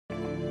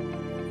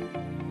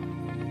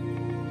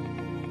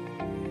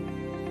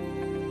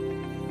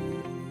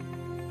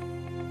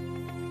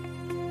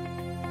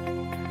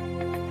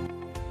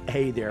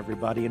Hey there,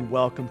 everybody, and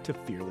welcome to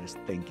Fearless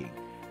Thinking,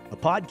 a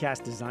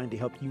podcast designed to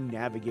help you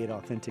navigate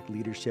authentic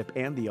leadership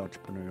and the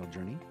entrepreneurial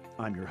journey.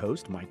 I'm your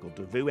host, Michael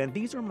Devous, and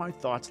these are my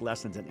thoughts,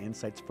 lessons, and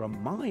insights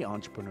from my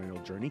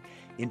entrepreneurial journey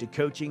into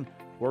coaching,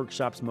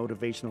 workshops,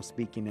 motivational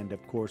speaking, and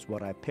of course,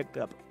 what I picked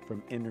up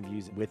from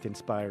interviews with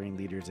inspiring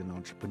leaders and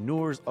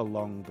entrepreneurs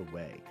along the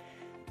way.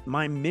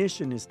 My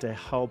mission is to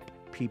help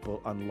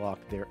people unlock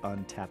their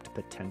untapped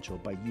potential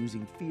by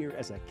using fear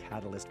as a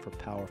catalyst for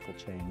powerful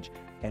change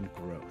and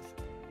growth,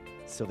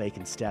 so they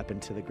can step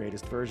into the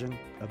greatest version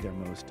of their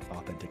most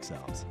authentic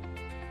selves.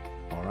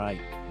 All right,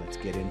 let's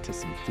get into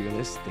some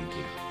fearless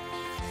thinking.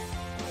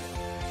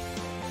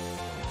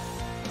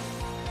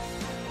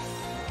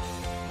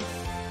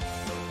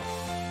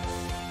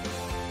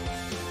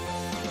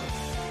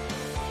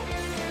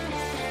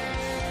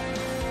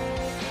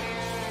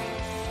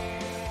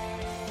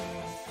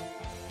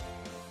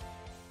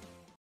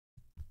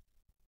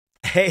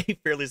 Hey,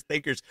 fearless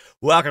thinkers,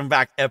 welcome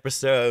back to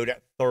episode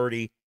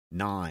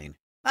 39.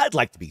 I'd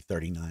like to be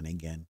 39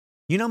 again.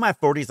 You know, my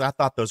 40s, I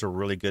thought those were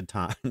really good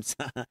times.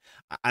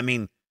 I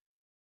mean,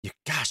 you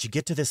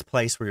get to this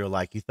place where you're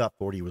like, you thought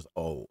 40 was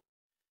old.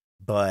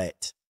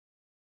 But,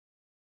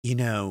 you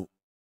know,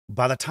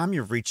 by the time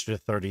you've reached your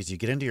 30s, you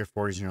get into your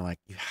 40s and you're like,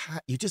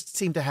 you just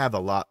seem to have a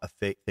lot of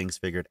things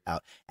figured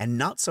out. And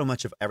not so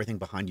much of everything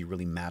behind you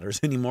really matters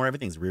anymore.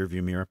 Everything's rear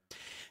view mirror.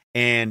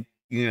 And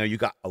you know, you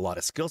got a lot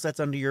of skill sets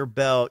under your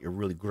belt. You're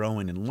really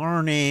growing and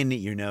learning.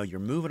 You know, you're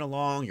moving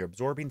along. You're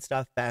absorbing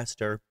stuff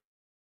faster.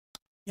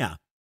 Yeah.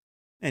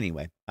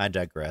 Anyway, I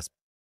digress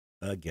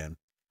again.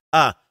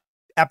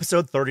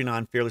 Episode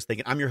 39, Fearless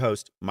Thinking. I'm your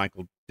host,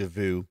 Michael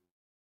Devous.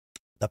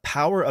 The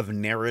power of the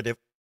narrative,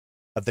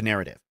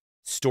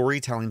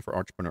 storytelling for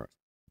entrepreneurs.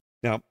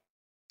 Now,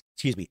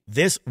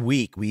 this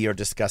week we are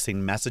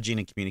discussing messaging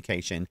and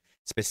communication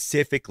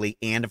specifically,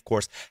 and of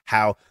course,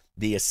 how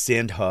the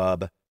Ascend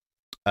Hub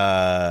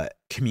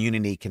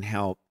community can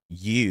help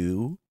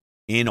you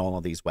in all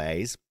of these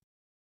ways.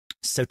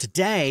 So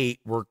today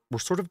we're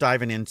sort of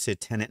diving into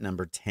tenet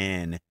number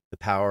 10, the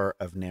power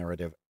of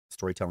narrative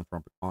storytelling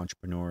for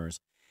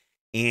entrepreneurs.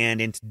 And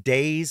in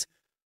today's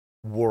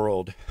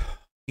world,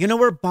 you know,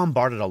 we're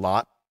bombarded a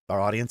lot. Our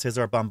audiences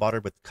are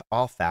bombarded with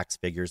all facts,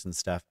 figures, and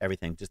stuff,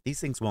 everything. Just these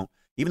things won't,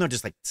 even though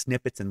just like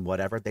snippets and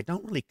whatever, they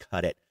don't really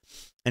cut it.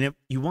 And if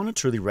you want to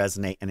truly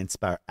resonate and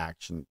inspire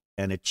action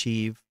and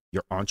achieve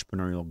your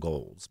entrepreneurial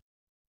goals,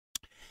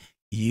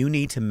 you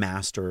need to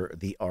master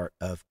the art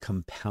of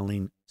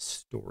compelling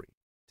storytelling.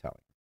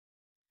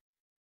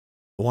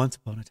 Once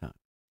upon a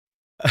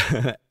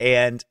time.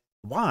 And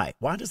why?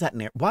 Why does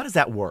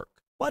that work?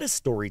 What is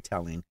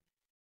storytelling?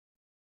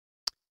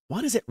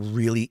 Why does it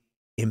really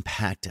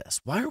impact us?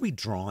 Why are we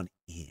drawn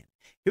in?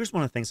 Here's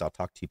one of the things I'll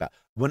talk to you about.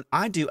 When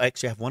I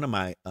actually have one of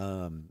my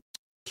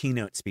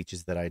keynote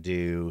speeches that I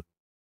do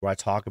where I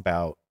talk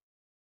about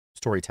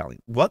storytelling,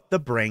 what the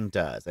brain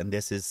does, and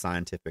this is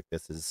scientific,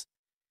 this is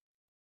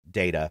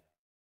data.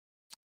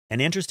 An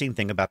interesting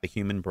thing about the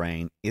human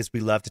brain is we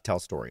love to tell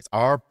stories.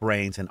 Our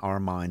brains and our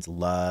minds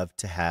love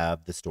to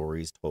have the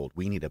stories told.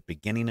 We need a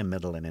beginning, a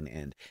middle, and an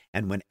end.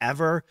 And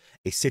whenever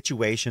a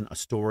situation, a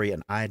story,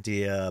 an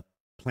idea,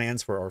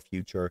 plans for our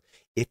future,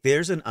 if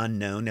there's an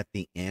unknown at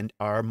the end,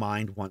 our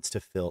mind wants to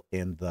fill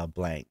in the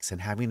blanks. And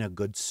having a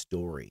good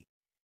story,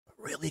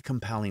 a really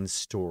compelling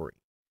story,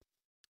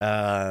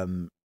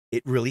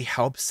 it really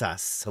helps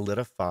us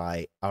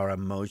solidify our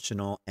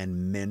emotional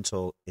and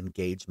mental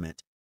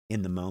engagement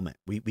in the moment.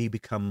 We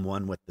become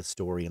one with the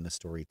story and the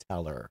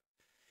storyteller,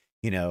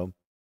 you know.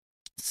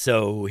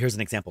 So here's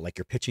an example, like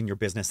you're pitching your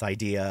business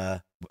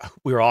idea.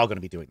 We're all going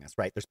to be doing this,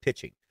 right? There's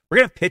pitching. We're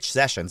going to have pitch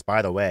sessions,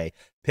 by the way,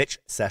 pitch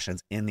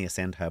sessions in the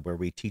Ascend Hub where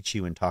we teach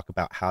you and talk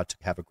about how to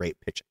have a great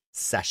pitch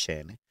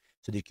session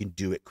so that you can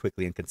do it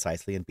quickly and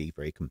concisely and be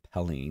very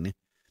compelling.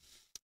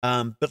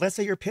 But let's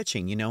say you're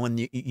pitching, you know,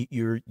 and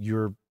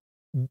you're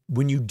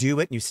when you do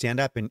it and you stand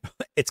up and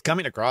it's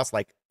coming across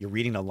like you're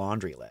reading a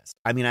laundry list.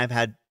 I mean, I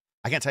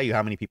can't tell you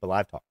how many people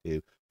I've talked to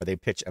where they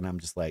pitch and I'm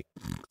just like,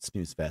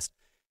 snooze fest.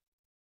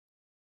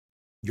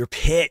 Your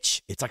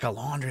pitch, it's like a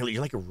laundry list.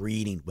 You're like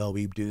reading. Well,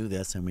 we do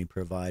this and we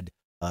provide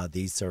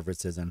these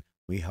services and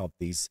we help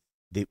these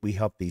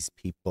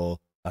people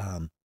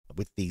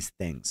with these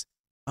things.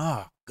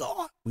 Oh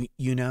God,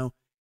 you know,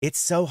 it's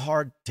so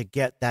hard to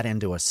get that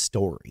into a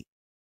story,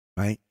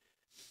 right?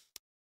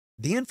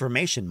 The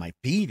information might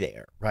be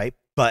there, right?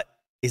 But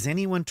is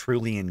anyone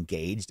truly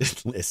engaged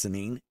in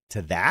listening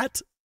to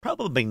that?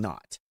 Probably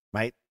not,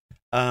 right?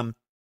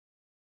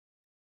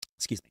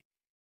 Excuse me.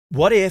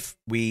 What if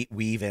we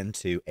weave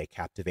into a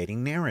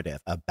captivating narrative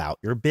about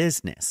your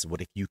business?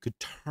 What if you could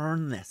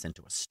turn this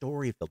into a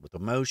story filled with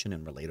emotion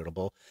and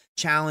relatable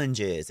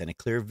challenges and a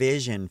clear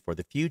vision for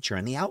the future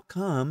and the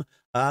outcome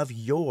of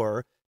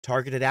your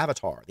targeted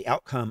avatar, the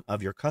outcome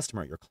of your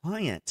customer, your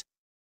client?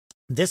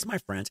 This, my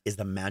friends, is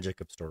the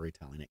magic of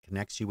storytelling. It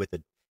connects you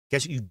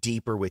gets you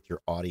deeper with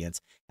your audience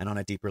and on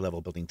a deeper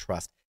level, building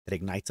trust that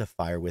ignites a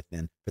fire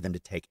within for them to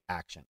take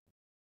action.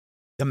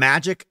 The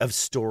magic of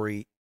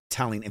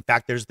storytelling. In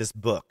fact, there's this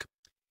book.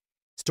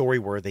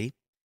 Storyworthy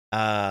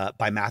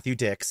by Matthew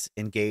Dix.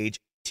 Engage,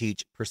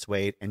 teach,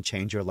 persuade, and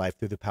change your life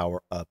through the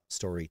power of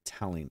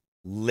storytelling.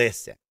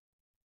 Listen,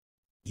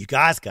 you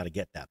guys got to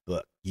get that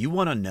book. You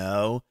want to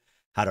know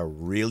how to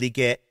really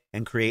get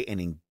and create an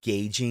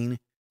engaging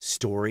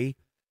story,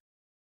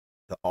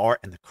 the art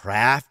and the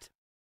craft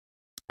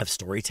of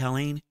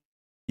storytelling.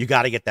 You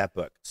got to get that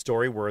book,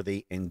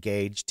 Storyworthy,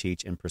 Engage,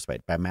 Teach, and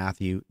Persuade by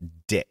Matthew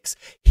Dix.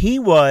 He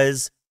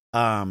was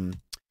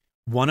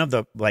one of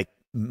the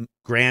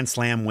Grand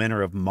Slam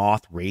winner of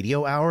Moth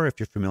Radio Hour, if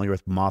you're familiar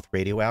with Moth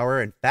Radio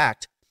Hour. In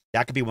fact,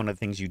 that could be one of the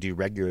things you do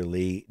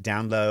regularly.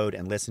 Download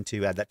and listen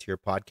to, add that to your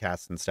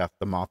podcasts and stuff,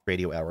 the Moth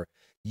Radio Hour.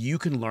 You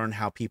can learn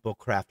how people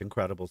craft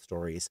incredible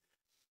stories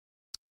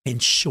in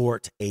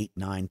short 8,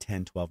 9,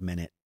 10,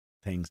 12-minute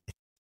things.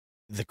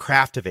 The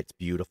craft of it's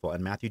beautiful.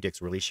 And Matthew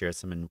Dix really shares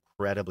some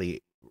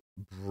incredibly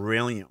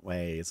brilliant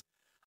ways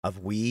of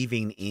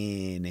weaving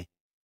in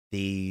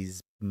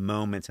these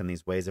moments and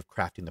these ways of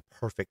crafting the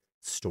perfect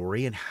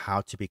story and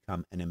how to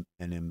become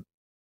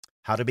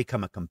how to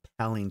become a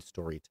compelling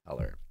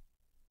storyteller.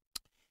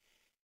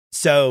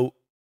 So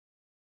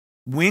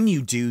when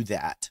you do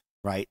that,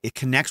 right, it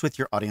connects with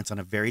your audience on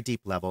a very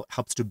deep level,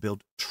 helps to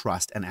build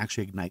trust, and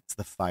actually ignites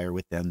the fire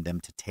within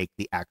them to take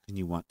the action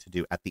you want to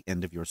do at the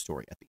end of your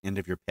story, at the end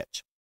of your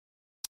pitch.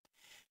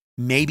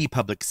 Maybe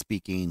public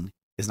speaking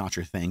is not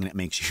your thing and it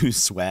makes you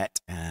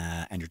sweat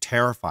and you're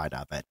terrified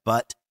of it.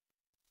 But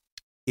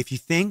if you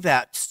think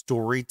that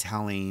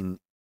storytelling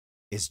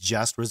is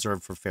just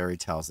reserved for fairy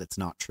tales, it's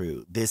not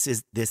true. This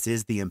is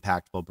the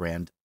impactful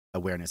brand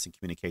awareness and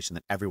communication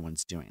that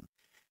everyone's doing.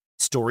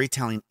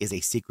 Storytelling is a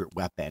secret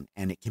weapon,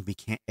 and it can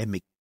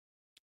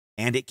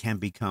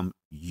become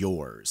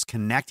yours.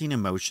 Connecting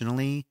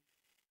emotionally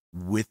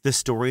with the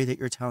story that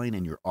you're telling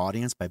and your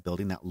audience by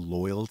building that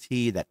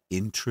loyalty, that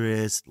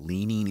interest,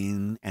 leaning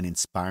in and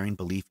inspiring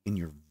belief in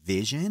your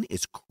vision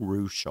is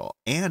crucial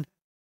and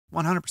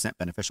 100%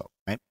 beneficial,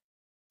 right?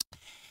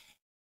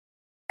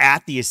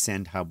 At the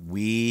Ascend Hub,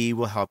 we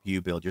will help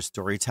you build your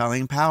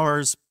storytelling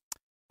powers.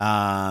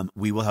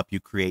 We will help you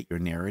create your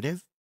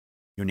narrative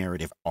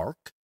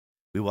arc.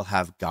 We will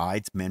have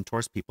guides,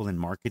 mentors, people in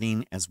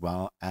marketing as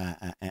well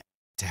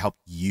to help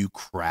you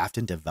craft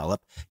and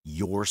develop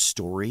your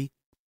story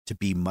to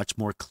be much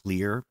more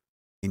clear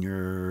in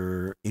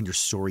your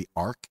story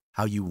arc,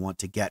 how you want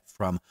to get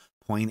from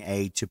point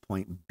A to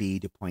point B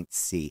to point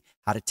C,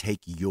 how to take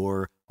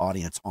your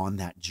audience on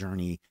that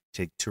journey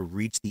to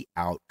reach the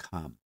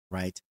outcome,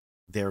 right?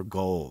 Their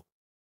goal,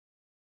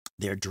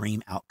 their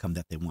dream outcome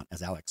that they want,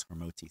 as Alex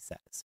Hormozi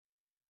says.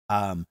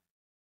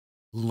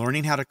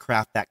 Learning how to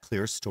craft that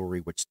clear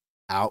story, which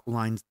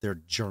outlines their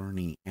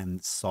journey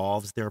and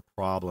solves their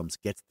problems,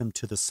 gets them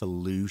to the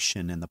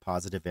solution and the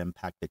positive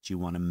impact that you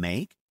want to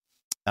make,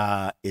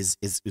 is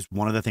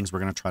one of the things we're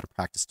going to try to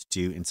practice to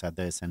do inside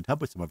the Ascend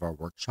Hub with some of our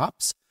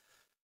workshops,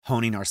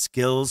 honing our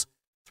skills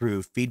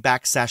through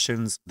feedback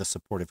sessions, the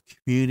supportive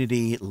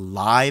community,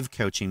 live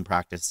coaching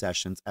practice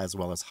sessions, as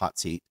well as hot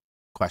seat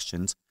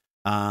questions,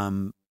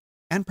 and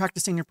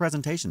practicing your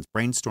presentations,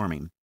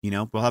 brainstorming.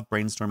 We'll have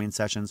brainstorming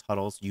sessions,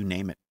 huddles, you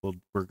name it.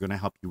 We're going to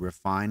help you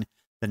refine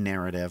the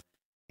narrative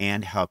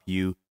and help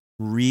you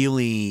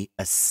really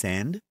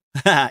ascend,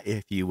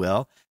 if you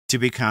will, to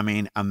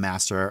becoming a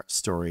master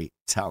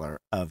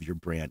storyteller of your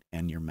brand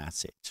and your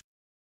message.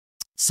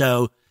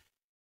 So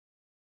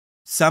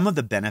some of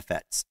the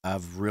benefits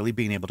of really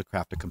being able to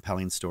craft a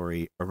compelling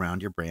story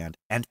around your brand,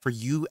 and for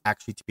you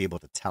actually to be able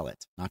to tell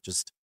it, not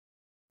just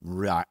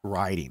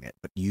writing it,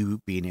 but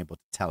you being able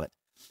to tell it,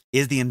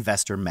 is the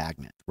investor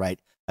magnet, right?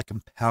 A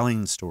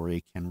compelling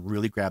story can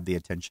really grab the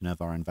attention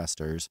of our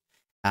investors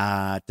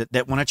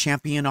that want to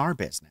champion our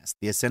business.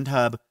 The Ascend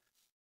Hub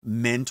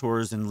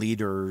mentors and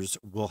leaders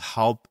will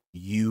help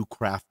you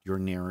craft your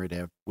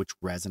narrative, which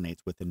resonates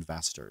with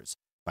investors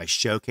by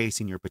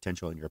showcasing your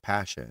potential and your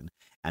passion.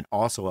 And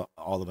also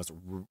all of us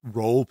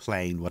role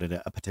playing what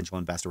a potential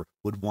investor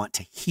would want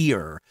to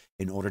hear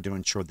in order to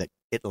ensure that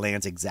it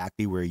lands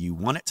exactly where you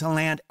want it to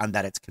land and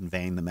that it's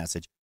conveying the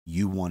message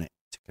you want it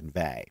to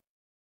convey.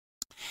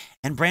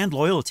 And brand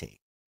loyalty.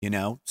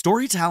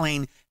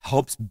 Storytelling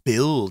helps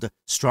build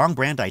strong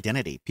brand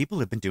identity. People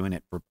have been doing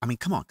it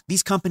come on,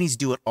 these companies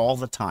do it all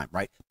the time,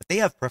 right? But they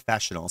have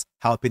professionals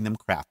helping them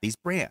craft these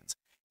brands,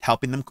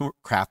 helping them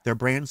craft their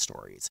brand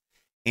stories.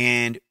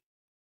 And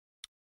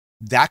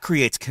that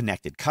creates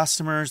connected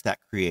customers, that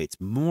creates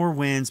more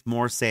wins,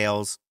 more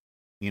sales,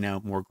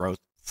 more growth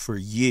for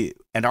you.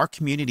 And our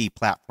community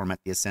platform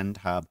at the Ascend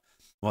Hub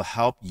will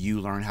help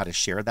you learn how to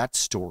share that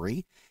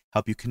story,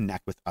 help you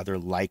connect with other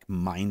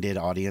like-minded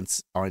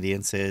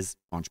audiences,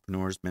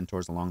 entrepreneurs,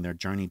 mentors along their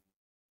journey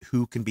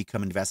who can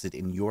become invested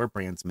in your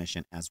brand's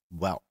mission as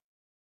well.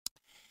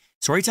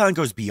 Storytelling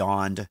goes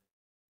beyond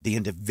the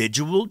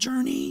individual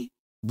journey,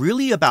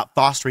 really about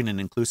fostering an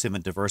inclusive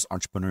and diverse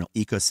entrepreneurial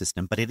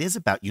ecosystem, but it is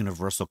about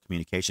universal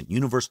communication,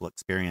 universal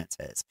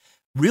experiences,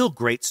 real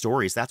great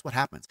stories. That's what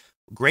happens.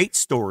 Great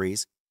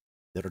stories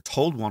that are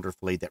told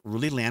wonderfully, that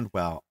really land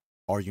well,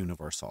 are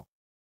universal.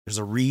 There's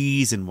a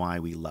reason why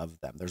we love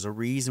them. There's a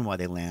reason why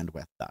they land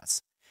with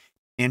us.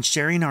 And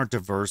sharing our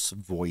diverse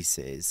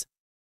voices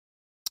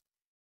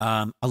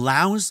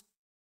allows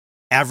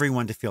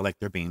everyone to feel like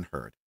they're being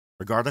heard,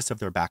 regardless of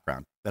their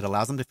background. That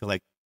allows them to feel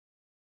like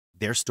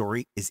their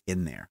story is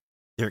in there.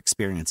 Their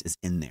experience is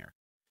in there.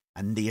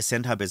 And the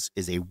Ascend Hub is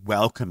a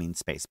welcoming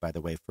space, by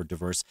the way, for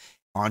diverse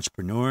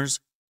entrepreneurs,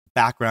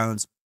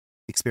 backgrounds,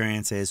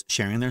 experiences,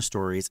 sharing their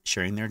stories,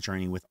 sharing their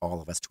journey with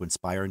all of us to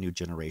inspire a new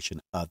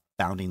generation of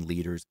founding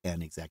leaders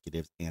and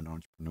executives and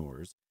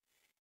entrepreneurs,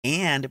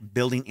 and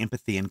building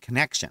empathy and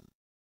connection.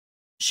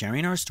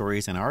 Sharing our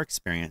stories and our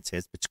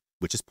experiences,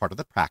 which is part of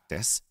the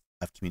practice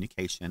of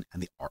communication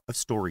and the art of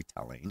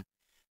storytelling,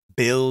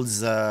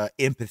 builds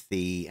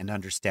empathy and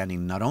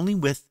understanding not only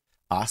with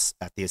us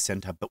at the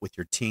Ascend Hub, but with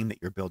your team that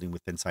you're building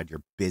with inside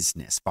your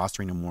business,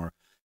 fostering a more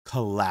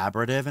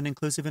collaborative and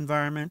inclusive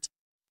environment.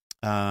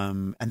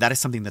 And that is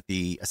something that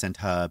the Ascend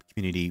Hub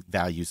community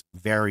values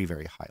very,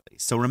 very highly.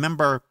 So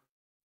remember,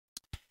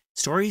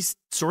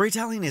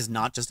 storytelling is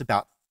not just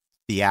about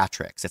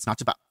theatrics. It's not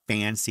just about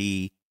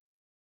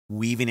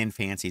weaving in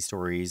fancy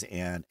stories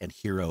and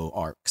hero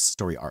arcs,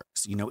 story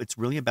arcs. It's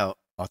really about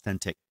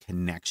authentic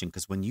connection,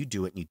 because when you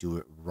do it and you do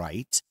it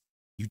right,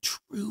 you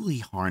truly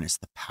harness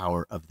the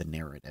power of the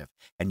narrative,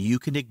 and you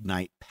can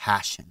ignite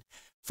passion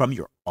from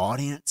your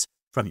audience,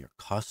 from your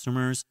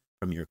customers,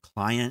 from your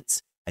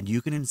clients, and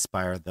you can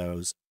inspire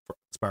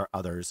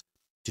others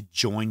to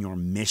join your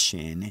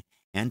mission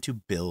and to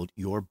build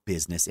your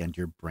business and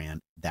your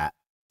brand that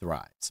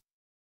thrives.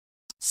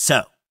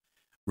 So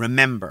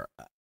remember,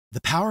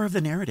 the power of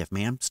the narrative,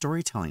 man.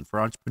 Storytelling for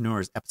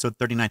entrepreneurs, episode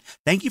 39.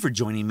 Thank you for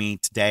joining me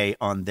today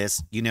on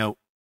this.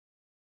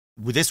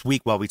 This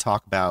week, while we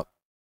talk about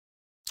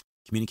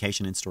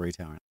communication and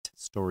storytelling,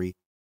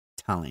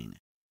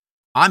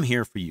 I'm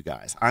here for you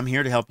guys. I'm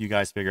here to help you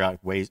guys figure out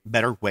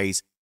better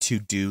ways to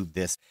do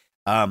this.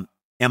 Am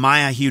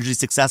I a hugely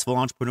successful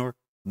entrepreneur?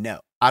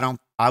 No,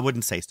 I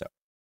wouldn't say so.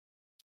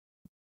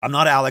 I'm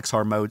not Alex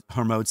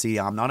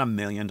Hormozzi. I'm not $1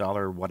 million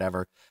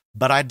whatever,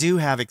 but I do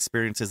have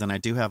experiences, and I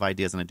do have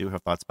ideas, and I do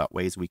have thoughts about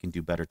ways we can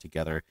do better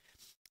together.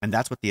 And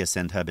that's what the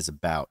Ascend Hub is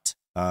about.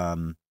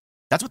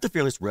 That's what the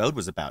Fearless Road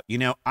was about.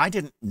 I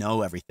didn't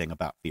know everything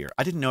about fear.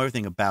 I didn't know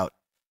everything about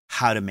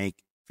how to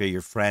make fear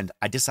your friend.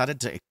 I decided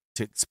to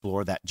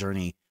explore that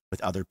journey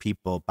with other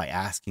people by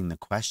asking the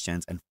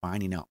questions and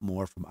finding out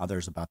more from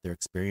others about their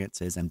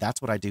experiences. And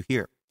that's what I do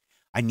here.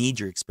 I need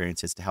your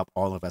experiences to help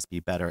all of us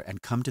be better,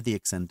 and come to the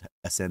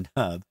Ascend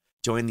Hub,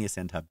 join the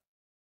Ascend Hub,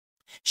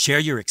 share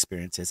your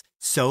experiences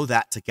so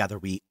that together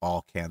we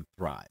all can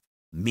thrive.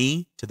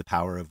 Me to the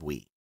power of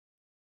we.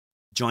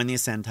 Join the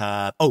Ascend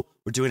Hub. Oh,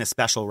 we're doing a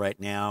special right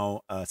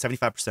now,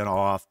 75%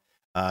 off.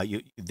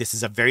 This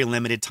is a very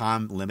limited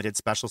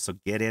special, so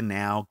get in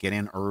now, get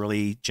in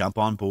early, jump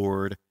on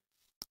board,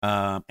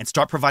 and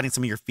start providing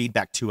some of your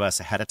feedback to us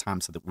ahead of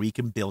time so that we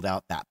can build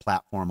out that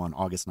platform on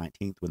August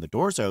 19th when the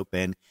doors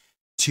open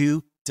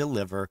to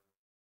deliver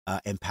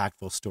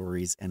impactful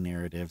stories and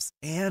narratives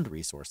and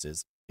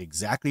resources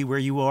exactly where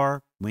you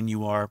are, when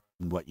you are,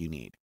 and what you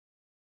need.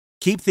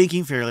 Keep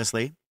thinking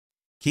fearlessly.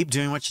 Keep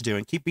doing what you're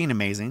doing. Keep being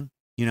amazing,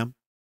 and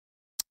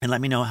let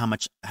me know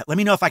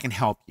if I can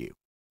help you,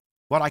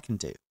 what I can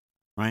do,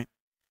 right?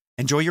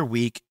 Enjoy your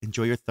week.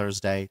 Enjoy your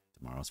Thursday.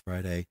 Tomorrow's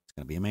Friday. It's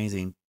going to be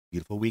amazing.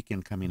 Beautiful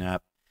weekend coming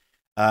up.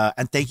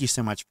 And thank you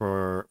so much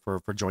for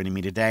joining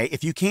me today.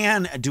 If you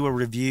can, do a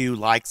review,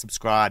 like,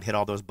 subscribe, hit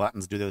all those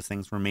buttons, do those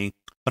things for me.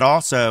 But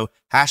also,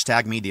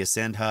 hashtag me, the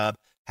Ascend Hub,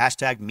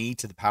 hashtag me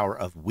to the power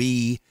of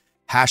we,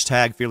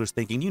 hashtag fearless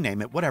thinking, you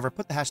name it, whatever.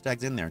 Put the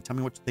hashtags in there. Tell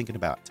me what you're thinking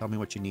about. Tell me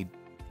what you need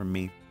from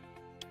me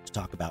to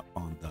talk about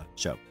on the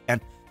show. And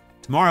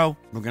tomorrow,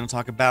 we're going to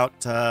talk about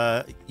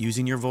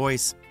using your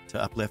voice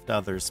to uplift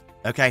others.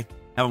 Okay,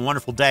 have a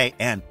wonderful day,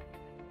 and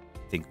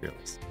think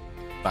fearless.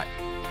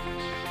 Bye.